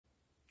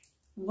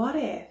What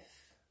if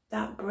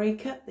that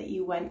breakup that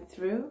you went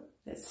through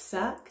that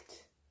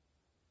sucked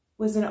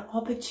was an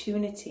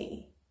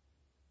opportunity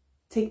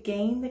to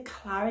gain the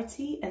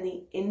clarity and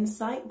the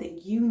insight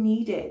that you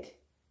needed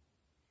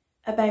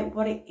about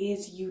what it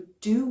is you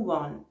do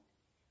want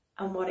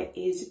and what it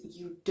is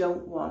you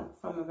don't want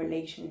from a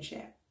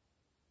relationship?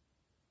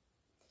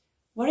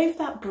 What if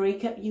that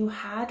breakup you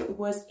had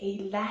was a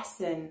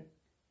lesson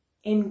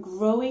in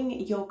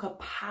growing your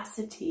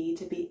capacity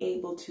to be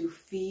able to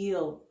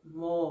feel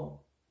more?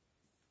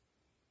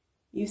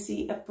 You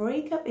see, a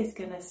breakup is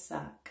gonna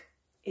suck.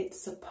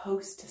 It's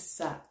supposed to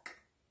suck.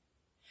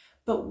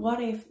 But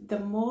what if the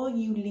more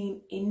you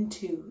lean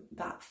into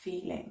that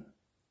feeling,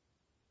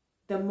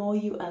 the more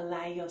you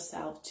allow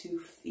yourself to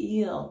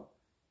feel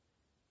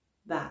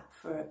that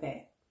for a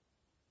bit,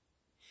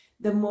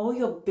 the more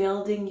you're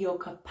building your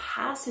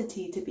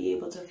capacity to be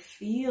able to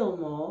feel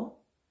more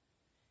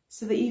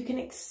so that you can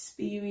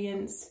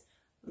experience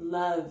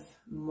love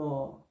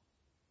more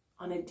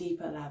on a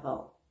deeper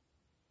level.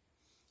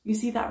 You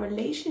see, that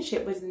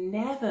relationship was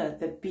never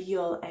the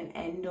be-all and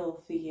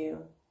end-all for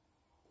you.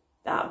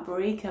 That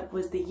breakup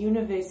was the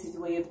universe's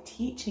way of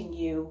teaching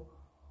you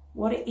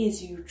what it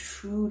is you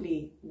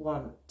truly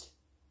want.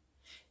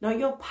 Not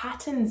your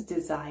pattern's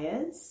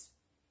desires,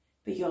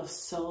 but your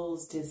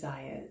soul's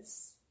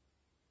desires.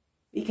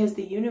 Because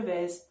the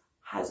universe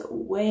has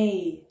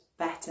way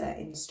better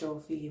in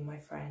store for you, my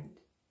friend.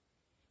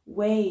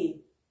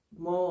 Way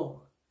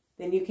more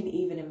than you can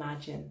even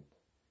imagine.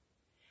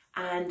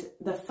 And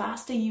the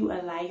faster you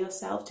allow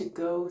yourself to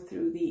go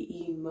through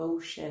the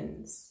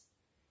emotions,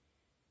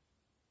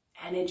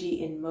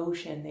 energy in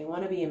motion, they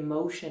want to be in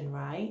motion,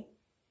 right?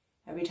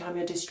 Every time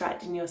you're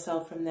distracting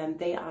yourself from them,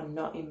 they are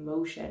not in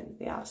motion.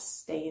 They are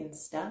staying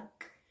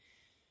stuck.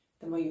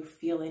 The more you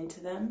feel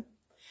into them,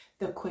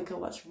 the quicker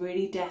what's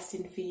really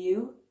destined for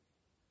you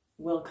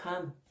will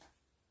come.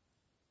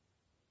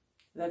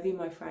 Love you,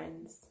 my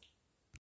friends.